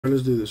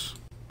Let's do this.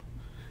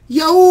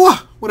 Yo!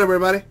 What up,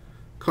 everybody?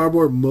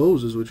 Cardboard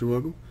Moses, what you're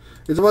welcome.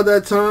 It's about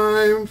that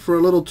time for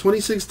a little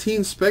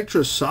 2016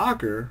 Spectra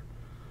Soccer.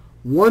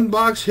 One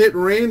box hit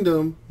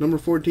random, number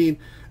 14.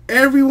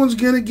 Everyone's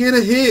gonna get a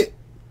hit.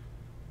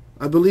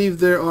 I believe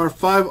there are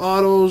 5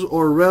 autos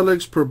or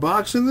relics per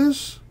box in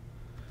this.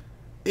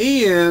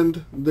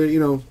 And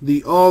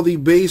all the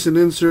base and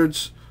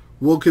inserts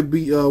will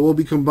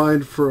be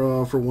combined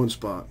for one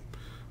spot.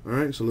 All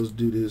right, so let's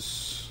do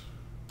this.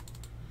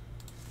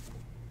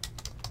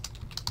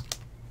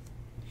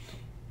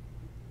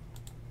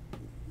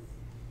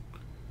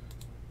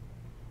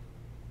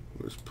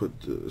 Let's put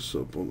this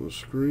up on the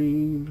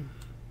screen.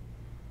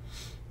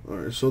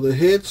 Alright, so the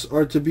hits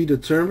are to be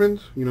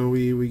determined. You know,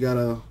 we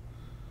gotta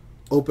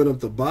open up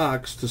the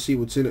box to see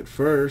what's in it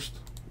first.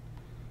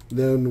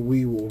 Then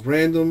we will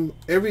random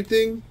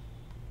everything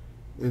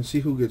and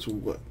see who gets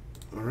what.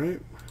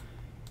 Alright?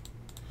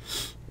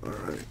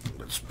 Alright,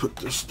 let's put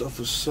this stuff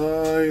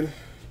aside.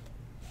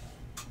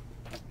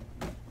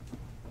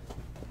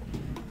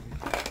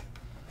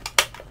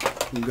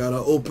 We gotta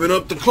open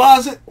up the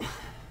closet.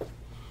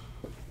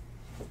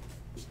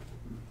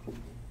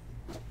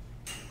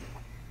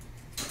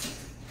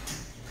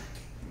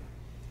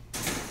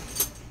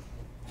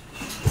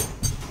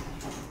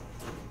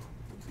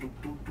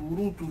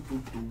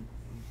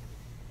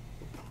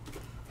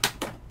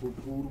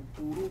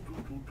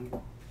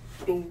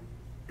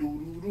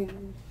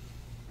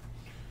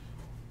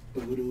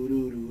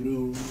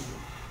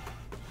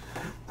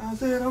 I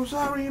said, I'm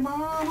sorry,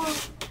 Mama.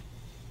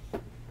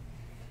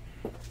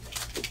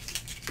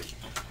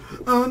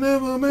 I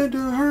never meant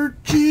to hurt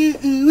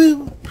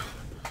you.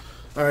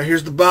 Alright,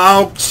 here's the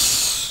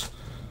box.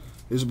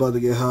 It's about to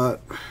get hot.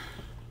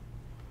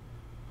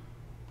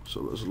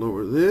 So let's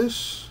lower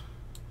this.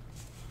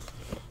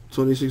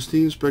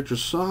 2016 Spectra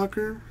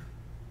Soccer.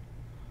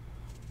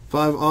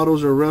 5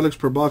 autos or relics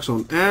per box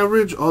on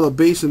average. All the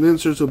base and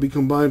inserts will be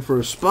combined for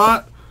a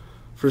spot.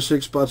 For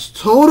 6 spots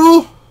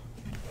total.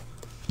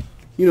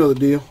 You know the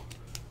deal.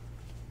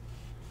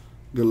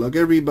 Good luck,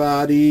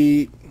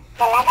 everybody. Good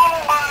luck,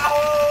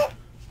 everybody.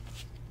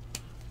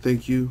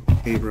 Thank you,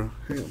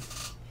 Abraham.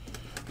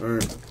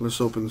 Alright, let's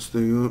open this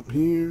thing up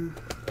here.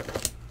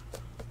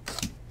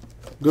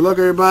 Good luck,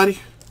 everybody.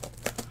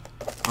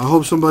 I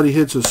hope somebody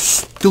hits a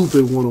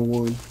stupid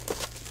 101.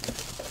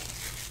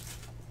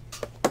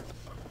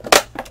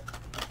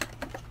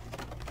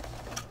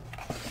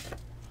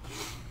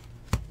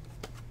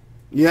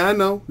 Yeah, I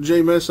know,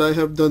 J-Mess, I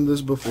have done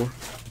this before.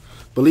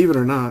 Believe it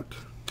or not.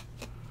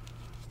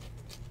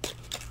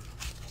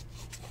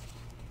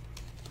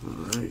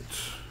 Alright.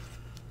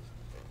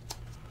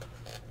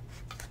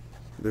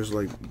 There's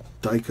like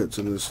die cuts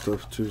in this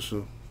stuff too,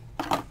 so.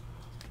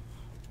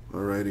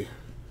 Alrighty.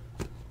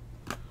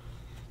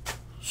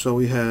 So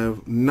we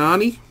have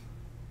Nani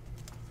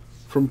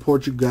from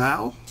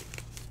Portugal.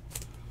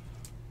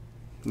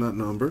 Not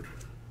numbered.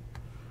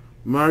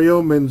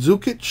 Mario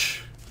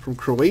Mandzukic from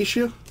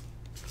Croatia.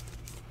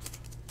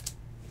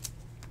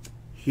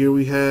 Here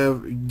we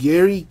have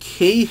Gary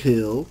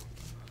Cahill,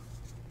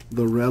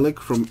 the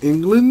relic from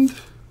England,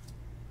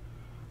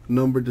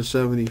 numbered to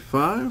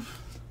 75.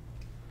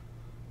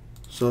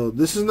 So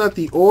this is not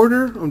the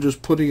order. I'm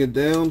just putting it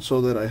down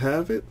so that I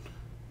have it.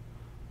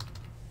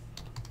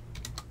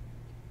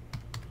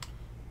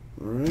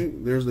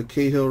 Alright, there's the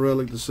Cahill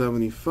relic to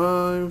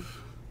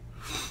 75.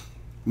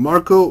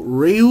 Marco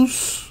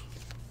Reus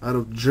out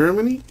of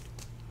Germany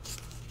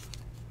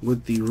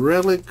with the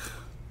relic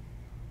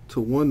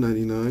to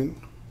 199.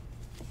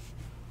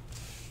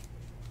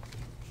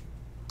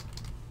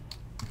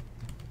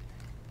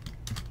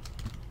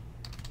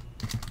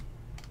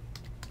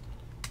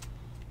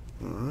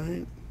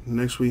 Alright,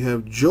 next we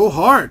have Joe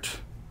Hart,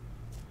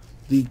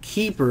 the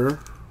keeper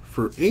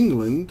for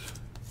England,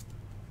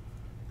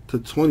 to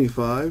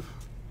 25.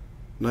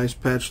 Nice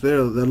patch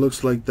there. That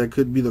looks like that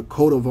could be the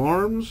coat of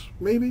arms,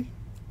 maybe.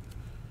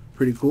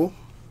 Pretty cool.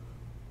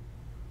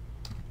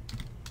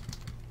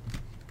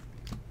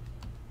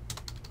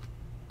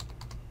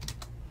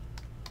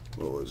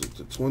 What was it,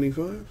 to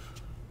 25?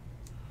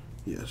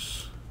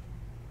 Yes.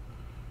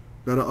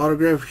 Got an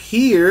autograph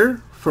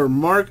here for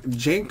Mark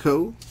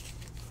Janko.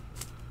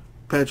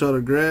 Patch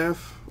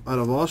autograph out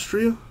of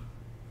Austria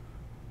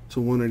to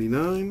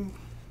 189.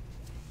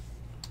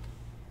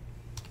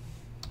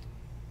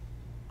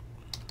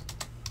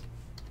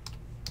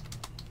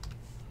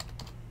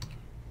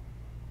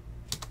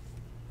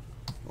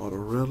 Auto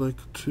relic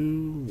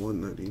to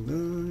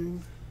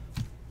 199.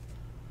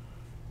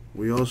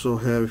 We also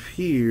have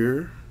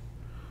here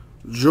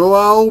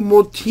Joao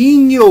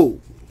Moutinho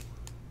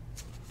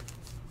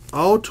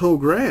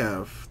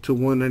autograph to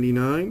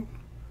 199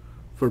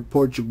 for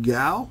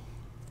Portugal.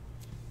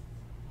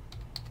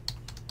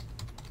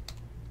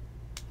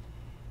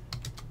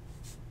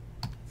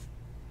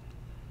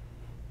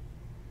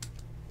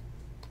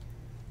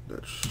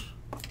 That's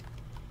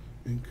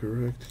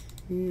incorrect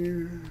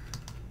here.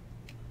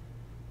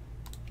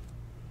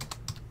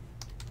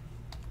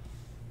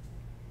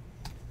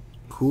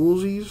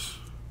 Coolsies.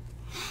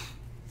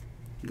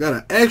 Got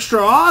an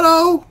extra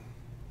auto.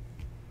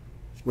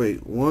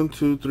 Wait, 1,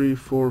 2, 3,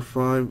 4,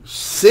 5,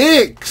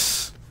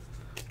 6.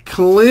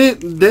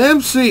 Clint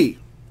Dempsey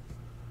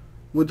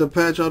with the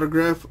patch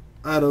autograph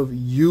out of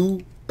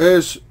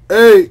USA.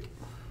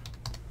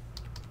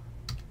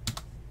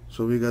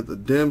 So we got the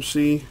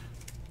Dempsey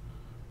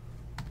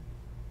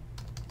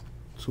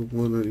to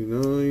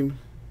 199.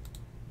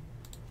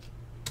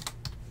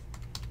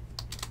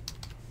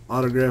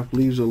 Autograph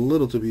leaves a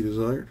little to be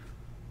desired.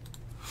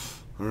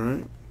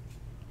 Alright.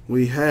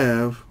 We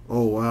have,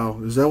 oh wow,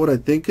 is that what I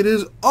think it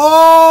is?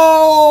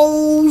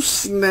 Oh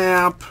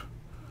snap!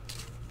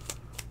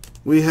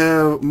 We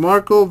have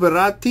Marco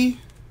Verratti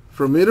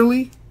from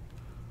Italy.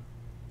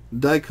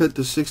 Die cut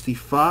to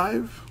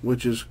 65,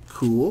 which is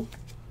cool.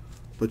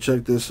 But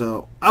check this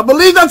out. I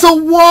believe that's a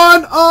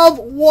 1 of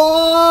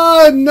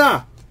 1!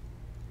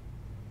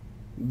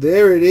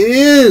 There it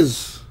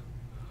is.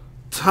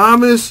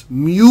 Thomas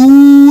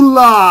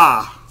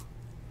Müller.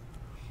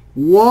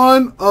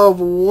 1 of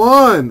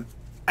 1.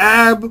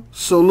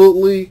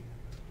 Absolutely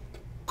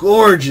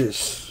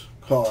gorgeous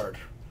card.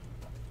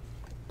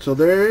 So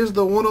there is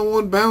the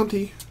 101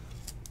 bounty.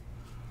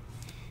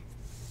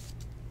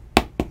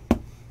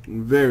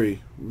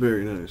 Very,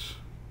 very nice.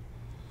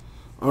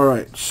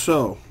 Alright,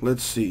 so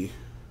let's see.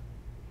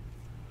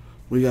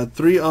 We got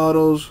 3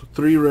 autos,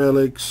 3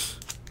 relics,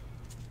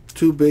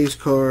 2 base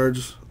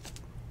cards,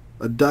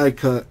 a die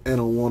cut, and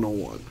a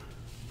 101.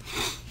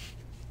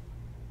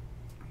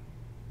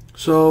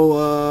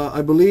 So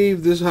I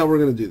believe this is how we're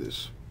going to do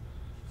this.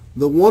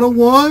 The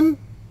 101,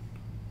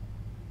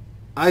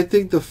 I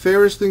think the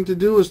fairest thing to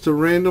do is to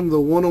random the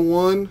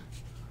 101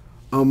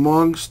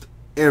 amongst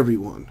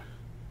everyone.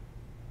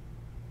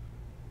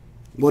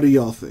 What do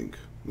y'all think?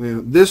 You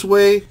know, this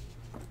way,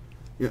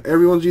 you know,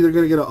 everyone's either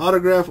going to get an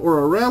autograph or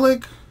a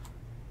relic,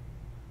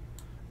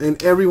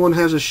 and everyone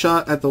has a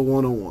shot at the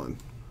 101.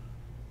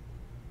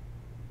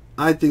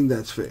 I think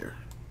that's fair.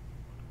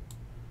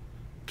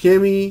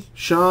 Kimmy,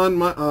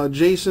 Sean,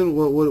 Jason,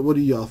 what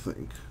do y'all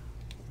think?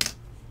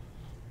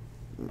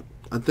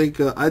 I think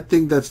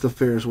that's the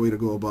fairest way to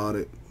go about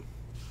it.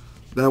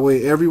 That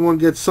way, everyone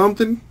gets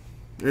something.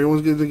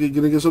 Everyone's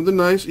gonna get something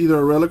nice, either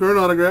a relic or an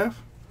autograph,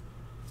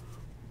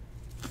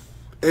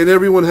 and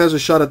everyone has a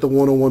shot at the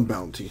 101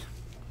 bounty.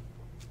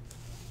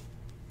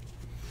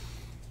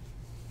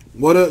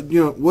 What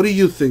do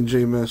you think,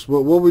 JMS?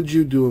 What would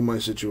you do in my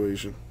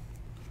situation?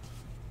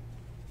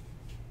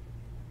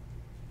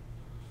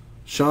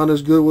 Sean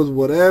is good with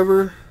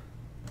whatever.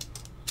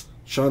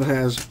 Sean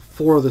has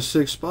 4 of the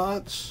 6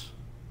 spots,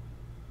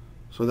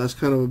 so that's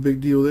kind of a big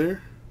deal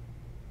there.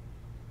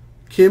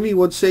 Kimmy,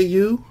 what say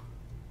you?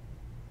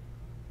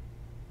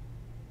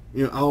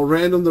 You know, I'll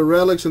random the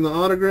relics and the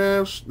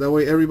autographs. That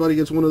way everybody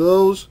gets one of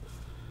those.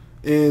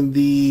 And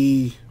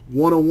the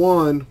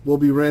 101 will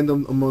be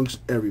random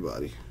amongst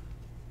everybody.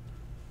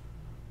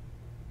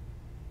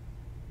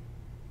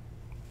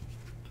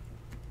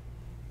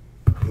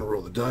 I'm going to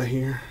roll the die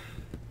here.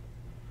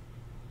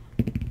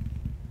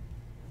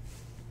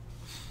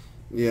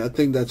 Yeah, I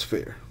think that's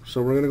fair.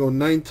 So we're going to go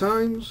 9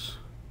 times.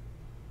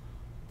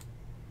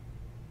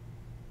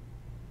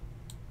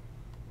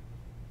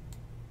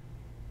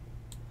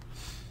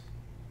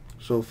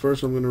 So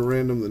first I'm going to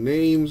random the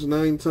names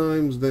 9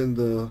 times, then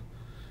the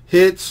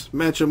hits,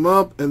 match them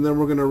up, and then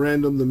we're going to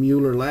random the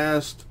Müller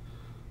last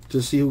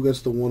to see who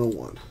gets the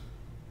 101.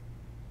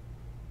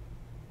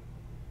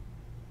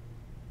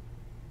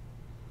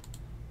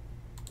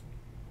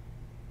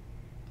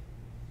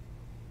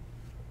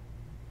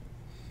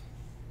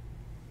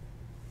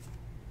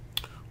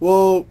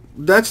 Well,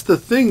 that's the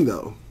thing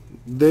though.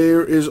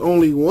 There is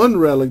only one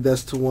relic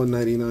that's to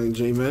 199,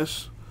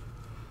 JMS.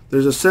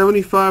 There's a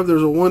 75,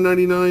 there's a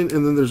 199,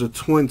 and then there's a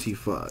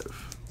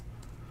 25.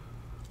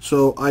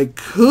 So I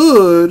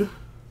could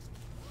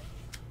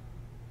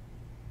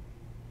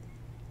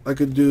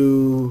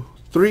do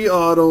 3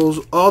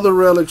 autos, all the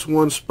relics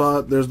 1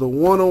 spot. There's the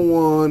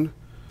 101,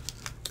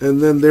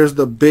 and then there's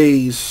the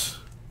base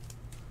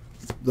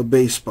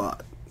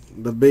spot.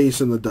 The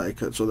base and the die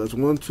cut. So that's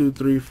 1, 2,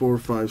 3, 4,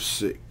 5,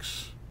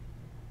 6.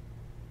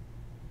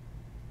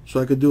 So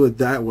I could do it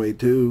that way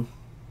too.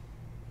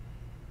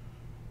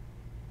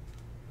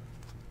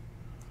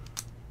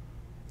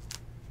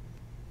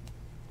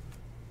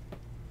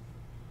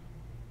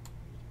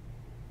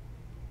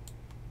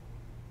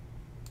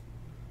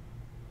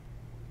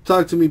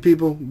 Talk to me,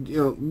 people. You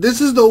know, this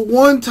is the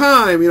one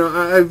time, you know,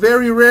 I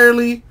very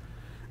rarely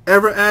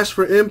ever ask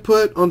for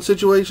input on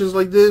situations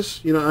like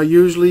this. You know, I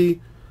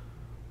usually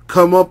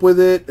come up with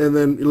it and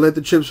then let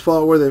the chips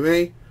fall where they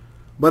may.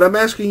 But I'm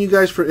asking you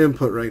guys for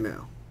input right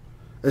now.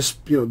 As,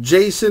 you know,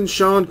 Jason,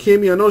 Sean,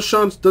 Kimmy. I know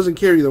Sean doesn't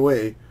care either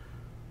way.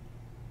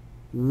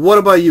 What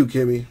about you,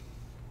 Kimmy?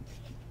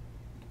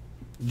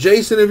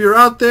 Jason, if you're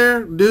out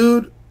there,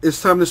 dude,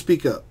 it's time to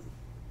speak up.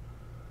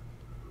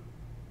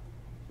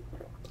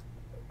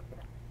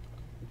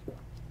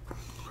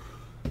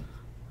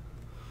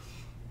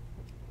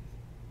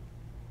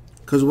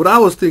 Because what I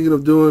was thinking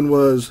of doing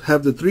was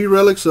have the 3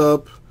 relics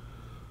up,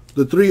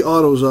 the 3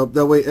 autos up.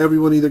 That way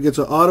everyone either gets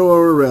an auto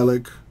or a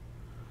relic.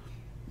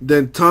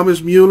 Then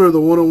Thomas Mueller,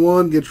 the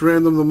 101, gets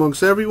random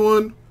amongst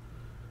everyone.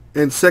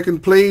 And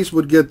second place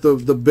would get the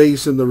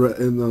base and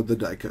the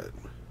die cut.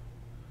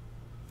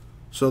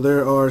 So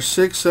there are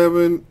 6,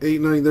 7,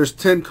 8, 9. There's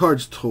 10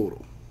 cards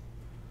total.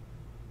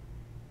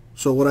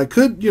 So what I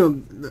could,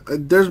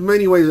 there's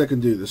many ways I can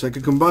do this. I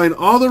could combine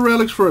all the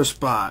relics for a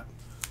spot.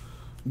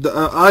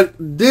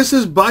 This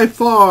is by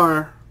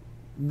far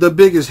the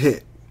biggest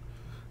hit.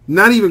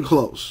 Not even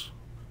close.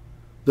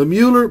 The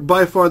Mueller,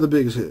 by far the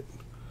biggest hit.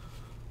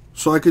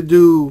 So I could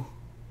do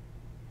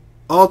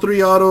all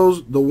 3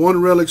 autos, the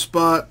 1 relic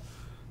spot,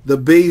 the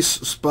base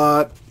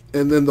spot,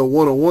 and then the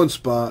 101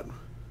 spot.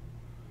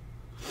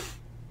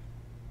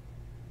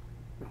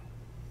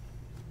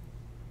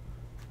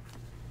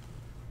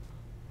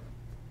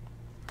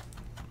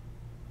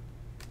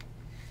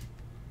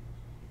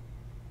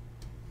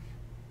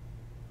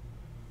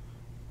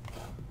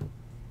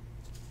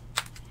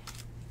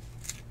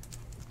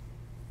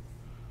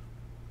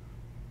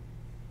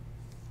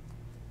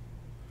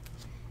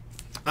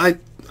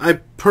 I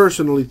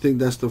personally think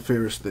that's the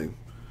fairest thing.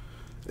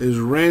 Is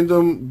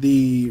random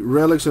the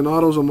relics and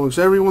autos amongst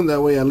everyone.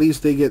 That way at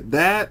least they get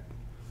that.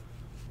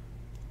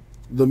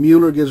 The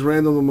Mueller gets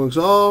random amongst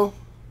all.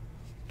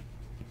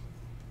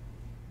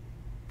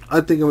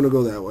 I think I'm going to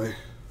go that way.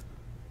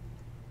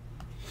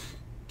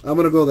 I'm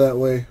going to go that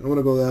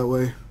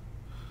way.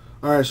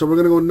 Alright, so we're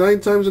going to go 9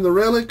 times in the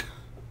relic.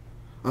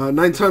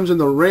 9 times in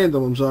the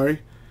random, I'm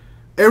sorry.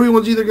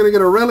 Everyone's either going to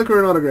get a relic or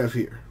an autograph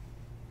here.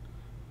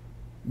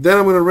 Then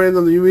I'm going to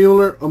random the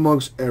Mueller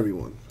amongst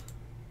everyone.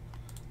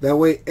 That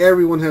way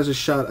everyone has a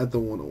shot at the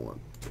 101.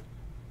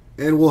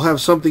 And we'll have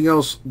something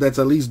else that's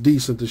at least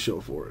decent to show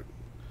for it.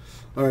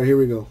 Alright, here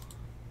we go.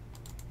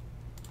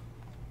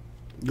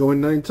 Going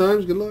 9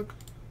 times, good luck.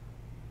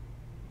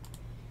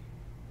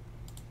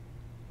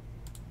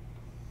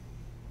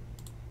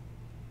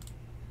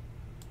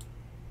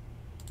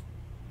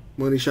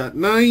 Money shot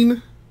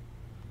 9.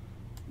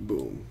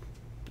 Boom.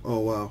 Oh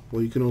wow.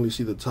 Well, you can only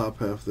see the top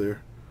half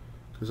there.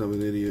 Because I'm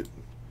an idiot.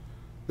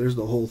 There's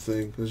the whole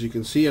thing. As you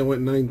can see, I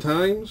went 9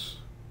 times.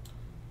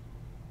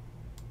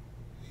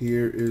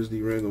 Here is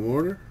the random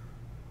order.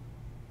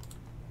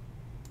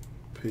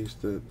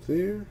 Paste that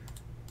there.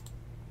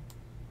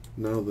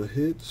 Now the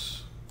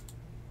hits.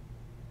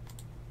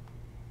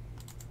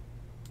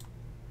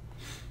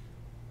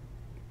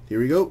 Here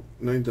we go.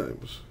 9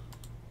 times.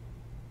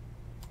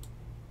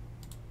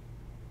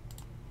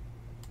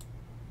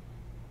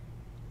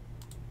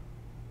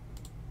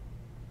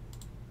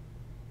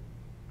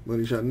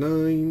 Money shot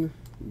 9.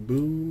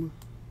 Boom.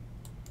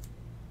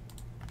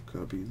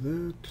 Copy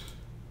that.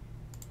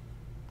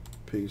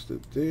 Paste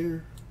it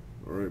there.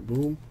 Alright,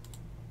 boom.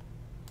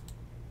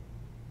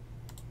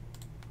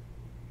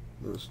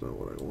 That's not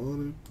what I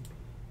wanted.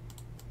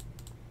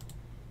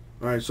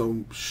 Alright,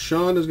 so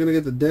Sean is going to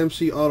get the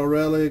Dempsey auto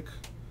relic,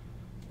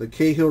 the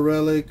Cahill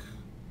relic,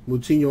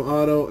 Moutinho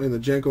auto, and the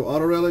Janko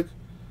auto relic.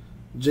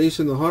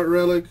 Jason the Hart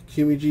relic,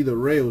 Kimmy G the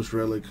Rayos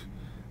relic.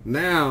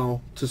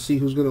 Now, to see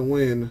who's going to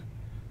win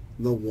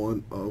the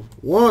 1 of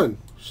 1.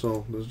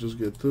 So let's just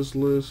get this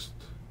list.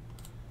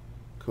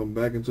 Come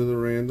back into the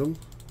random.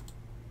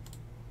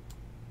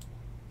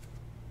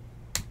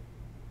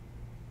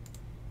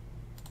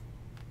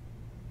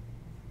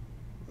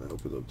 I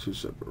opened up 2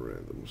 separate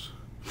randoms.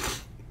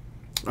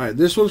 Alright,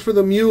 this one's for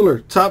the Mueller.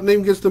 Top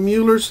name gets the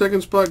Mueller.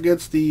 Second spot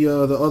gets the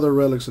other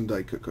relics and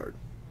die cut card.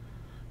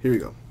 Here we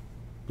go.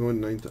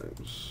 Going 9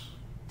 times.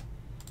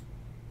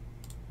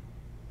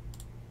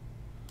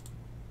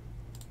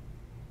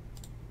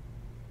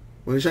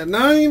 Money shot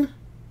 9.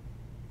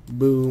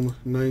 Boom.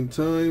 9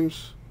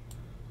 times.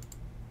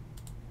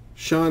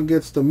 Sean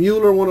gets the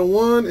Mueller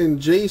 101, and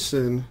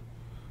Jason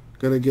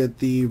gonna get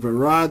the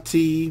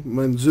Verratti,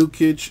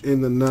 Mandzukic,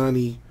 and the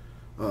Nani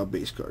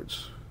base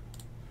cards.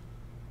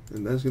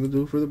 And that's gonna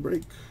do it for the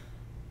break.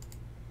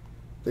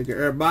 Thank you,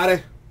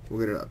 everybody.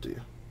 We'll get it out to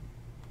you.